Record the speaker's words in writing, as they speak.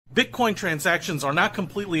Bitcoin transactions are not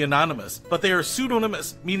completely anonymous, but they are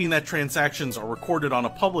pseudonymous, meaning that transactions are recorded on a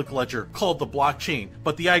public ledger called the blockchain,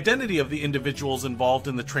 but the identity of the individuals involved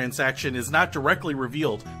in the transaction is not directly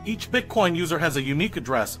revealed. Each Bitcoin user has a unique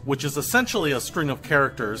address, which is essentially a string of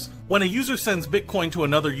characters. When a user sends Bitcoin to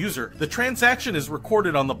another user, the transaction is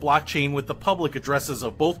recorded on the blockchain with the public addresses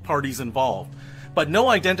of both parties involved, but no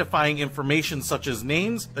identifying information such as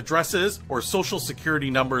names, addresses, or social security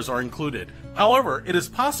numbers are included. However, it is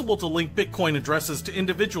possible to link Bitcoin addresses to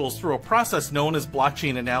individuals through a process known as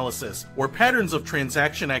blockchain analysis, where patterns of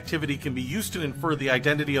transaction activity can be used to infer the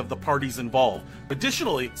identity of the parties involved.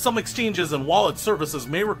 Additionally, some exchanges and wallet services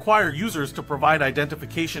may require users to provide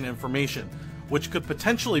identification information, which could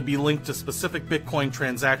potentially be linked to specific Bitcoin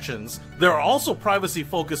transactions. There are also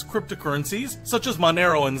privacy-focused cryptocurrencies, such as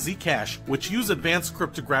Monero and Zcash, which use advanced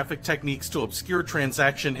cryptographic techniques to obscure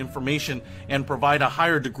transaction information and provide a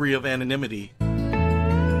higher degree of anonymity.